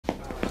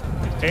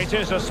It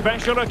is a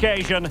special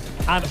occasion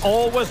and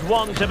always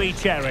one to be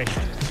cherished.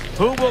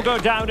 Who will go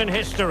down in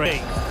history?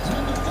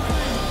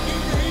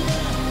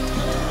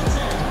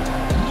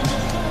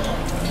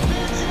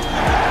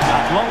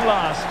 At long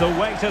last, the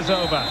wait is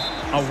over.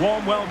 A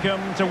warm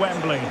welcome to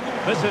Wembley.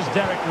 This is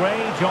Derek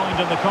Ray, joined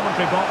in the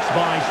commentary box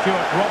by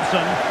Stuart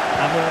Robson,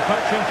 and we're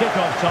approaching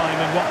kick-off time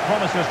in what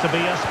promises to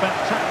be a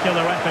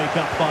spectacular FA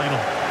Cup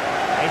final.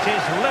 It is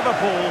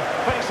Liverpool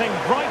facing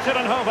Brighton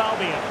and Hove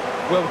Albion.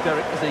 Well,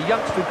 Derek, as a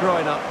youngster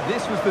growing up,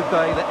 this was the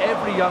day that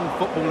every young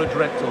footballer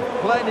dreamt of.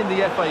 Playing in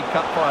the FA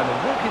Cup final,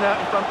 walking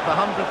out in front of the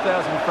 100,000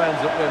 fans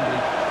at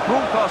Wembley,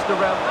 broadcast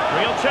around...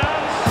 Real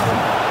chance!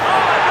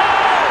 Oh,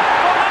 goal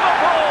for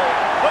Liverpool!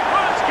 The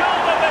first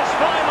goal of this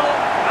final,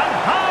 and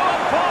how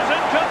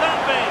important could that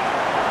be?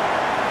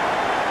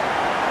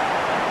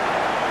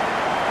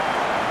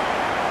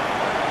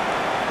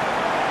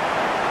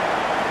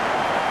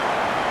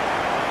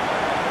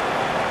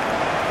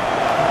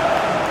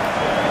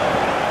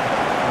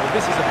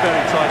 This is a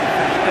very tidy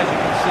finish, as you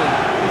can see.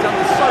 He's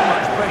under so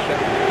much pressure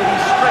that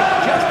his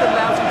strength just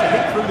allows him to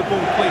hit through the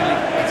ball cleanly.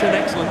 It's an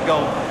excellent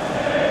goal.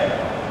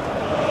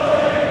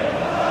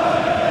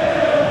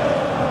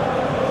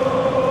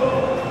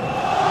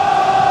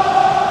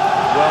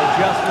 Well,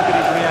 just look at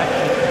his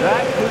reaction.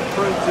 That could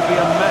prove to be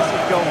a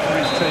massive goal for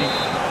his team.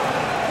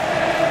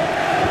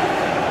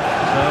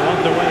 So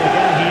underway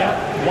again here.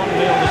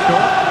 1-0 the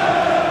score.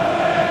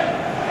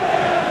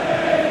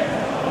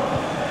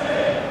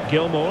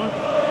 Gilmore.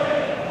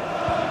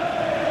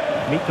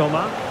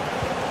 Mitoma.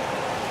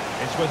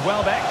 It's with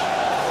Welbeck.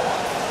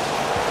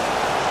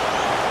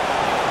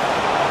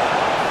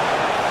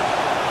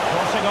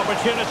 Crossing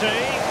opportunity.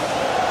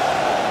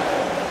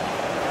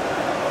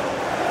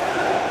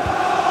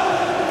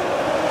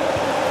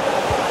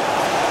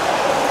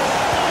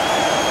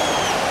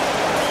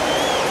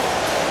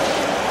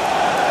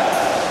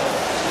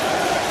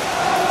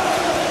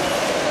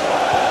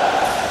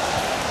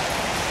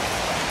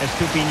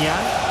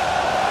 Estupinian.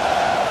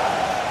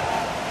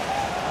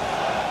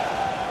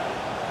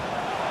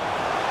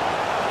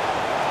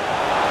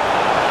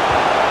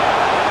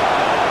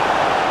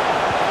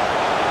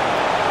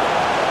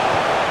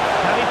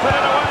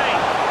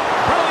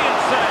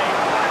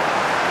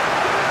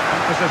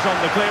 On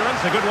the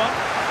clearance, a good one.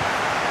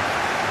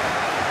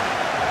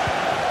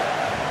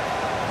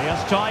 He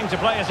has time to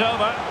play it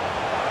over.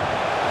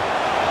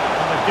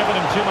 And they've given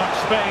him too much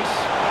space.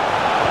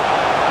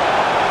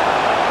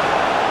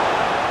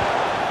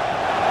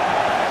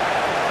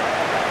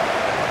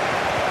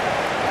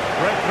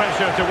 Great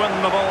pressure to win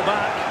the ball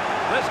back.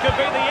 This could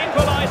be the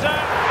equaliser.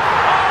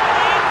 Oh,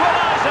 the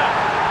equaliser!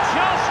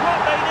 Just what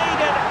they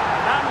needed,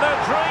 and their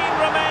dream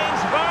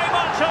remains very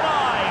much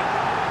alive.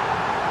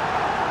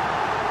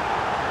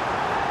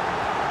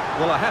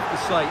 Well, I have to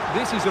say,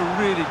 this is a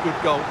really good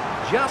goal.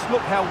 Just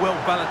look how well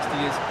balanced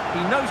he is. He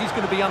knows he's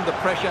going to be under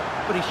pressure,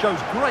 but he shows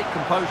great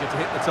composure to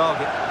hit the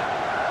target.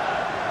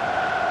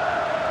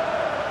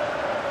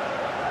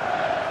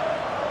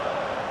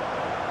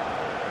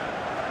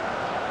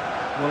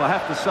 Well, I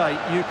have to say,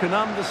 you can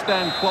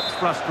understand Klopp's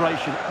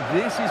frustration.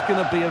 This is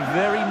going to be a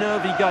very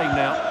nervy game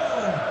now.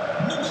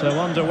 So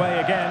underway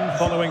again,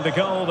 following the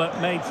goal that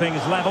made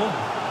things level.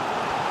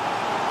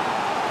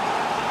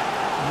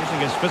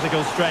 Using his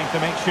physical strength to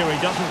make sure he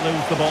doesn't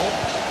lose the ball.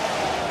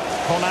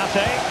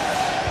 Konate.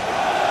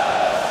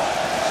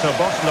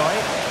 Soboslai.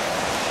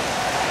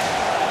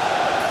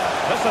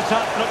 This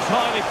attack looks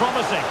highly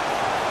promising.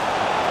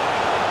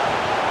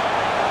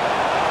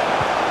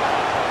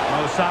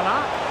 Mo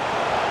Salah.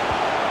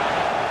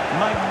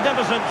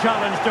 Magnificent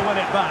challenge to win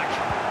it back.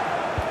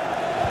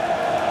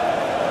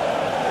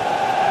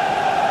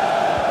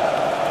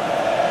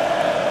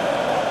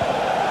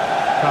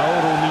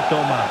 Kaoru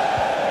Mitoma.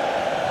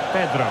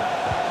 Pedro.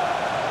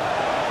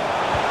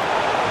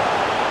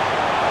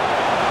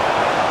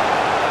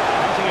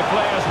 Plenty of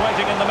players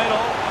waiting in the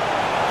middle.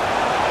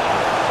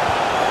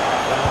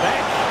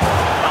 Welbeck.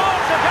 Oh,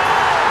 it's a goal!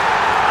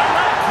 And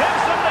that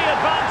gives them the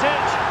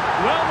advantage.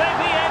 Will they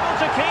be able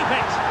to keep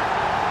it?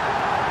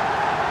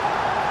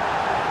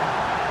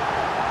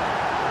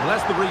 Well,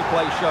 as the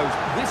replay shows,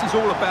 this is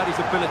all about his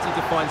ability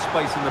to find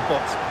space in the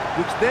box,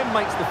 which then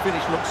makes the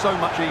finish look so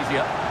much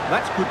easier.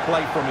 That's good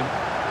play from him.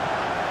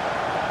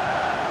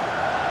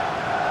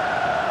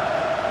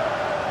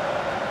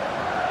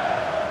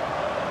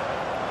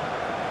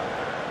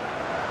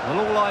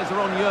 Well, all eyes are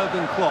on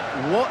Jurgen Klopp.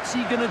 What's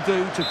he going to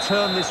do to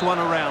turn this one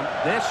around?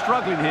 They're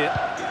struggling here.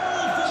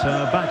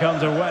 So back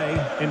underway.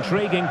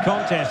 Intriguing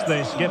contest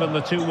this, given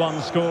the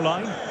 2-1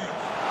 scoreline.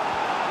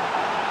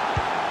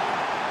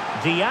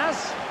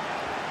 Diaz.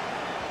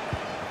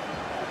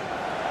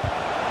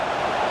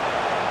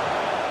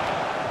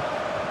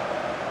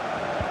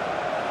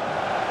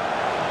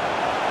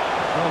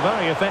 Well,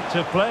 very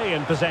effective play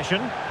in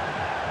possession.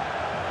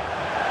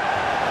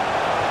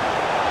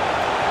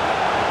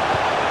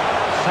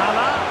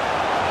 Salah.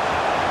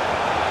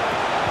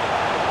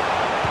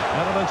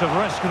 Element of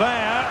risk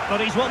there, but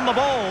he's won the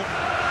ball.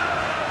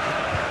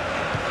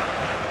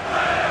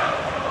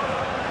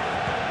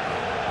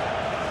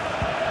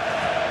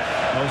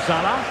 Mo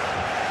Salah.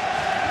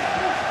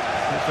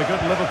 It's a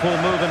good Liverpool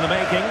move in the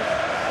making.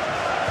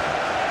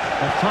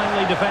 But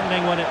timely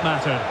defending when it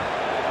mattered.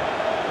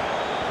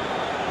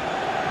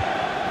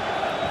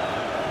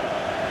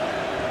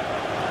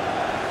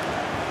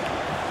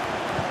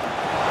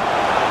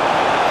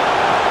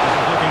 This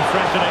is looking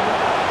threatening.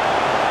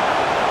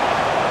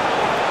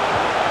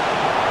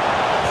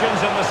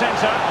 Options in the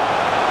centre.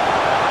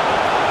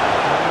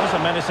 It was a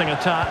menacing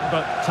attack,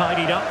 but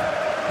tidied up.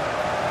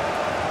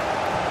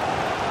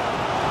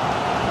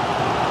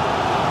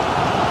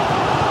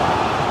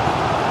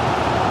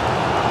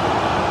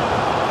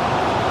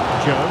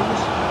 Jones.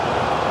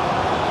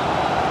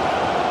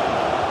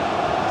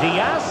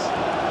 Diaz.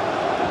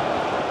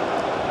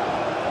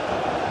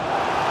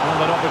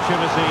 And an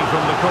opportunity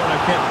from the corner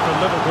kick for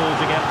Liverpool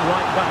to get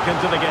right back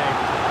into the game.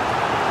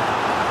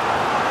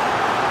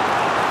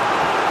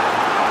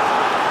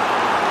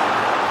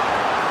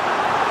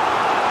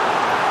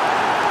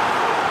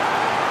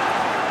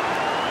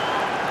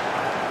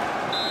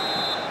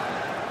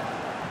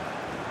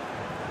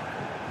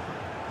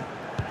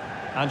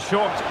 And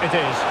short it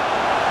is.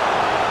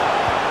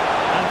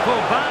 Pull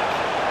back.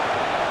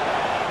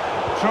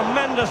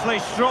 Tremendously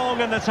strong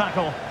in the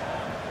tackle.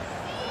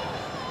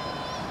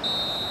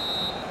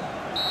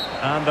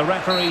 And the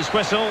referee's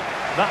whistle.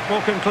 That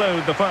will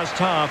conclude the first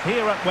half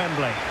here at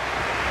Wembley.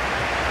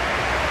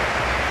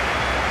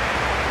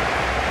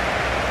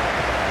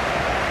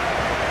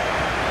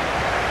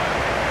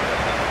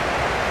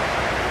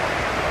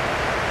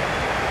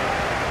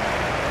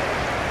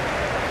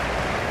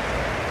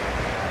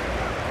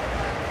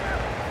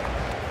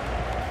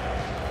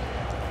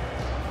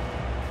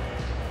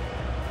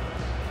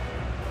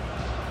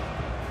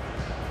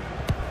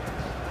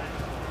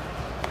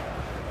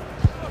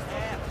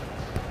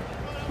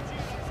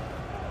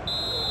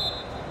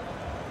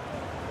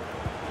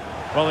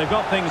 Well, they've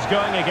got things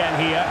going again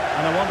here,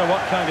 and I wonder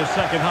what kind of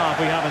second half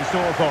we have in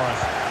store for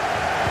us.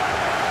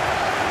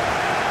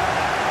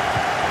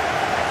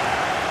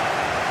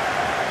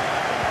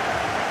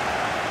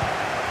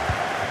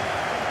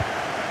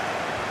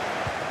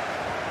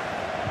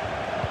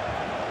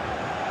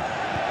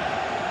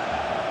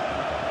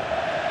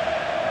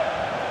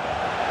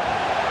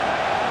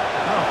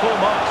 Oh, full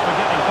marks for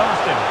getting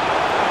past him.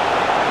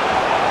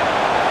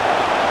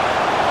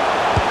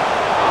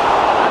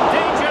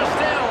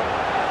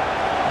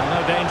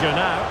 Danger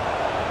now.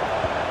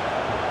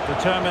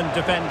 Determined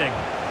defending.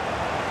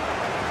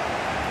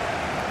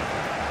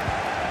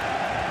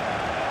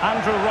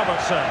 Andrew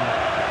Robertson.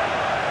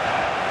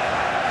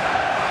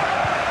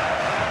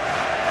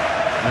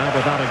 Now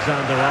with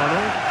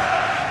Alexander-Arnold.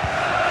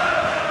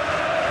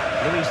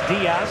 Luis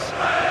Diaz.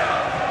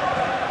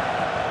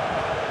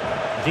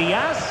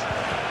 Diaz.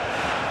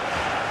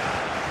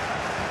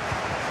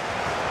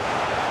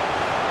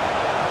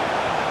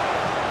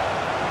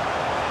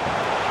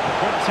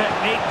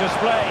 Technique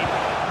displayed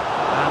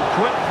and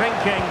quick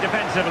thinking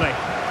defensively.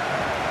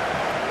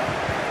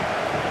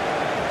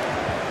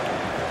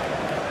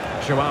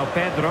 João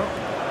Pedro.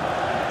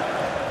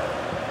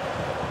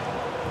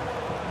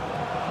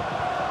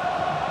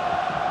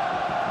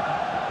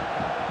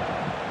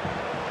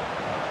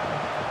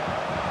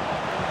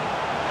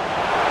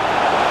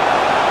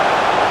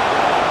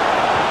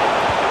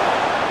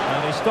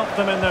 And he stopped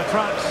them in their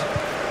tracks.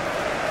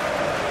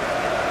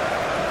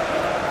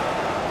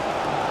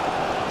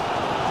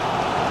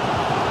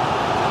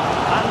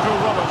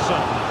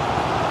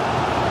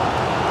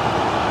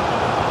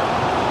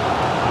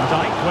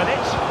 Dyke with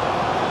it.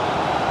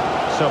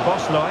 So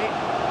Bosley.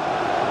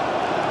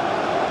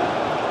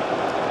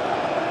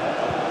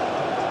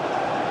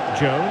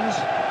 Jones.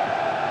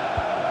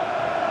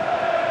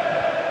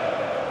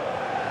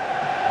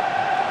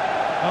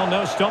 Oh,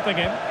 no stopping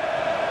him.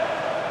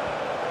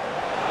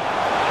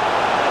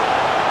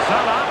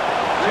 Salah.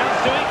 Chance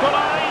to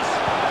equalise.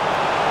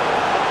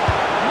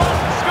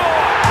 Must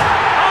score.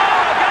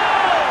 Oh, a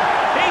goal!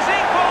 He's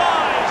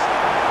equalised.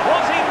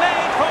 Was he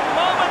made for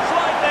moments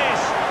like this?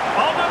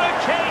 On an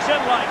occasion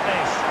like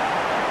this.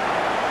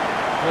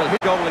 Well,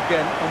 his goal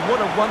again, and what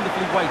a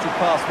wonderfully weighted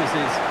pass this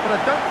is. But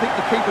I don't think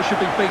the keeper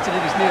should be beaten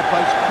in his near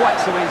post quite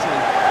so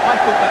easily. I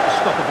thought that was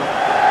stoppable.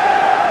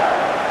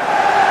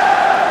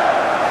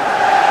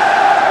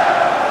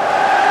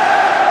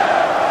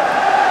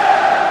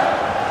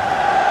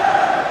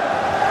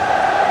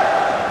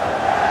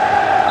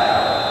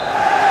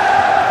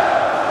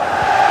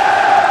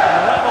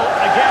 Level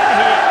again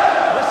here.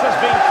 This has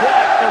been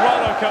quite the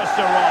roller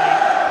coaster ride.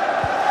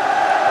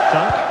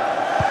 Dunk.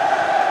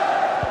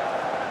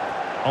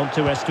 On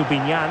to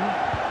Estupinian.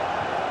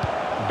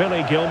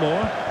 Billy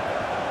Gilmore.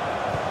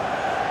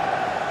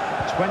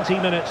 20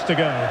 minutes to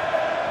go.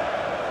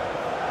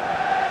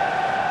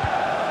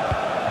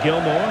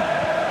 Gilmore.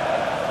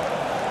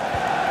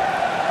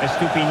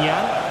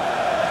 Estupinian.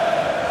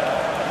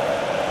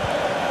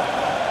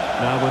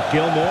 Now with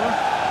Gilmore.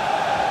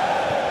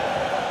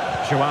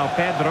 João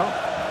Pedro.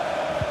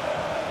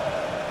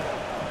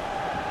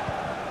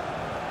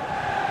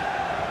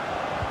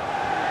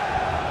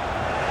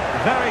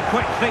 Very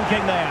quick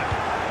thinking there.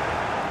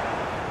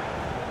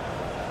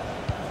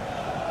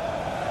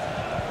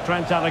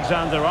 Trent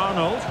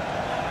Alexander-Arnold.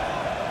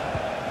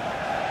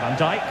 Van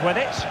Dijk with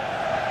it.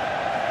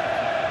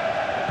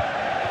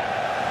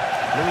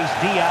 Luis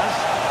Diaz.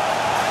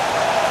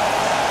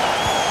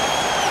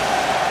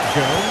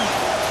 Jones.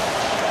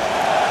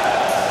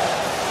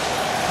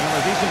 In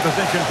a decent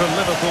position for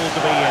Liverpool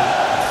to be in.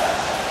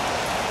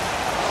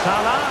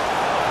 Salah.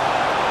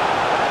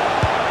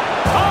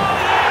 Oh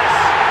yes!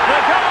 The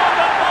goal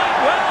that might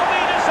well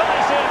be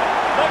decisive.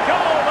 The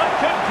goal that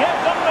could give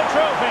them the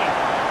trophy.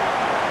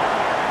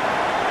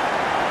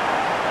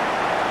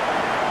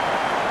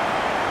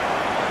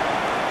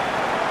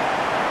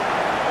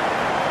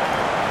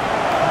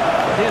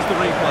 Here's the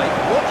replay.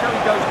 Watch how he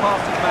goes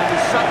past his man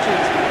with such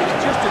ease.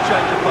 It's just a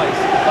change of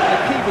pace. But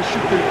the keeper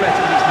should do better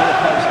in his near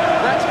post.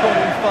 That's gone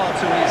in far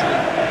too easily.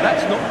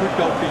 That's not good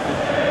goalkeeping.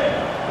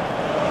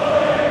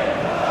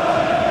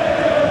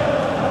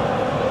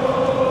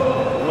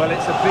 Well,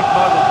 it's a big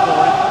moment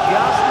for him.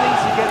 Just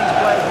needs to get his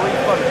players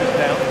refocused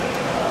now.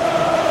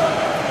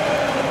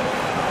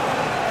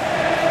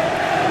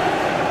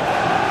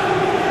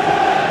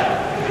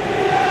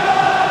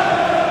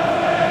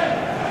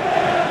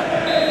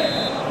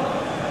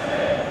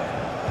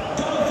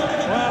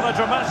 A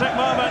dramatic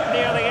moment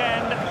near the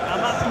end,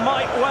 and that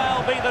might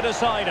well be the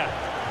decider.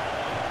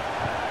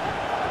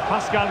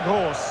 Pascal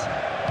Gross.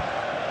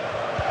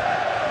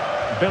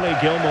 Billy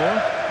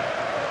Gilmore.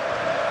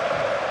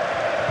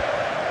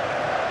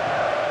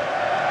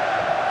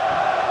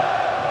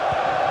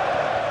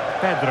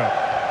 Pedro.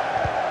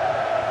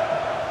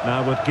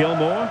 Now with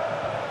Gilmore.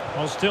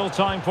 Well, still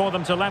time for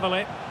them to level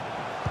it.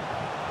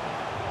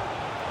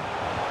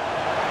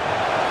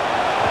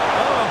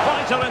 Oh, a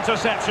vital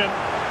interception.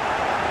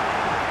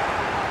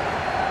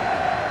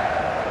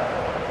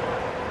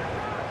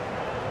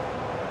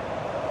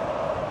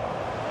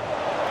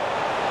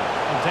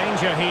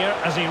 Danger here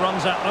as he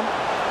runs at them.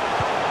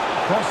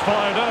 Cross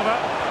fired over.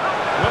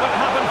 Will it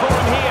happen for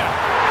him here?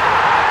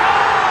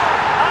 Goal!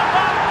 And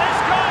that is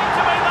going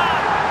to be that.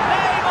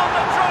 Name on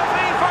the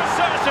trophy for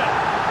certain.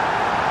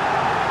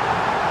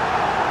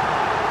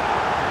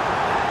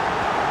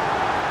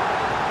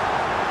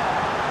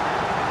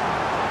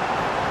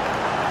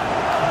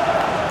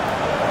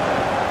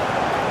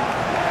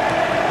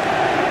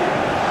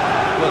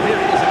 Well, here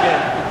it is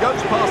again. He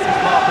goes past his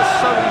marker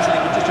so easily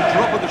with just a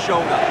drop of the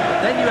shoulder. But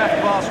then you have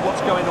to ask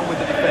what's going on with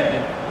the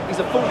defending. He's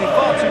afforded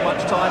far too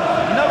much time,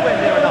 nowhere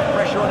near enough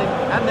pressure on him,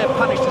 and they're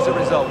punished as a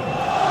result.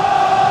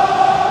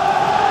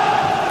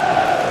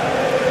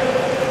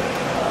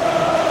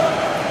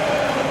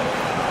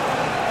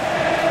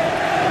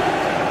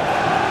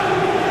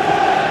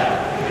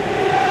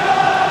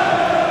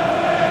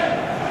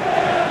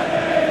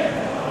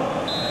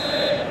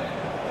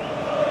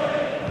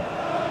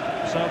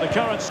 So the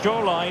current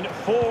scoreline,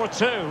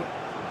 4-2.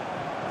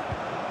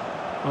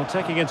 Well,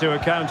 taking into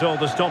account all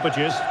the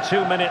stoppages,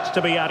 2 minutes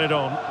to be added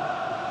on.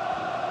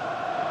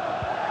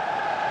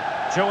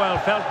 Joel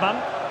Feldman.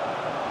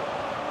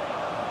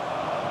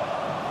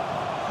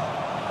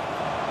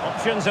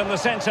 Options in the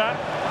centre.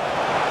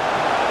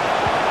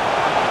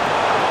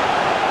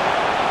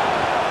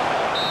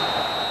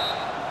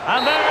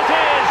 And there it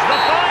is, the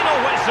final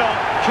whistle.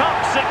 Cup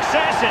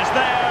success is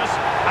theirs,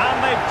 and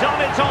they've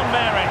done it on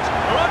merit.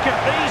 Look at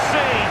these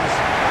scenes.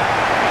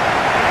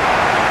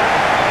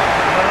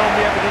 They're on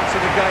the evidence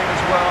of the game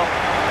as well.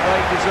 They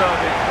deserve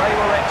it. They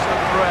were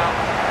excellent throughout.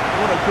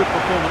 What a good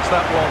performance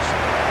that was.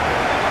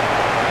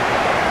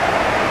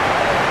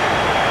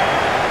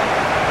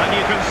 And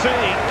you can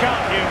see,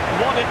 can't you,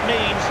 what it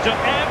means to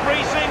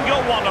every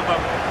single one of them.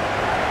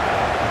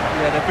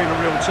 Yeah, they've been a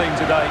real team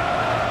today.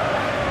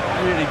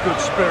 Really good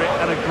spirit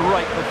and a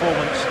great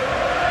performance.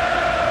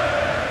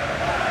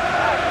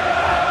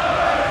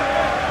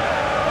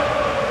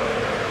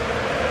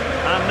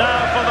 And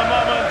now for the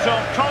moment of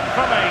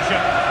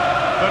confirmation,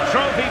 the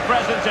trophy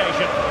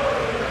presentation.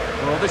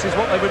 Well, this is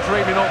what they were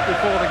dreaming of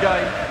before the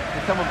game. To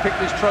come and pick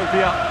this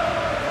trophy up.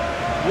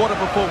 What a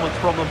performance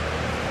from them.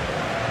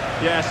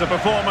 Yes, a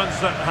performance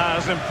that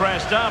has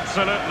impressed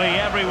absolutely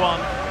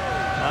everyone.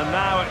 And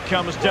now it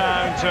comes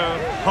down to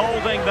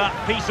holding that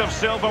piece of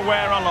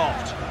silverware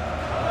aloft.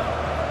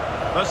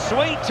 The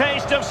sweet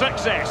taste of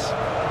success.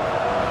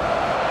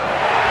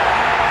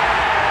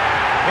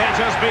 It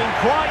has been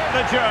quite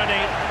the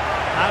journey,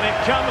 and it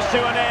comes to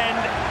an end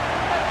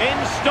in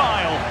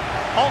style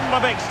on the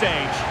big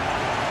stage.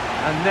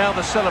 And now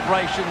the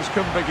celebrations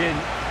can begin.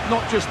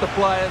 Not just the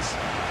players,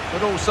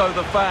 but also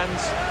the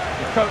fans,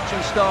 the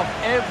coaching staff,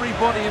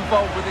 everybody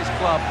involved with this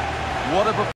club. What a performance.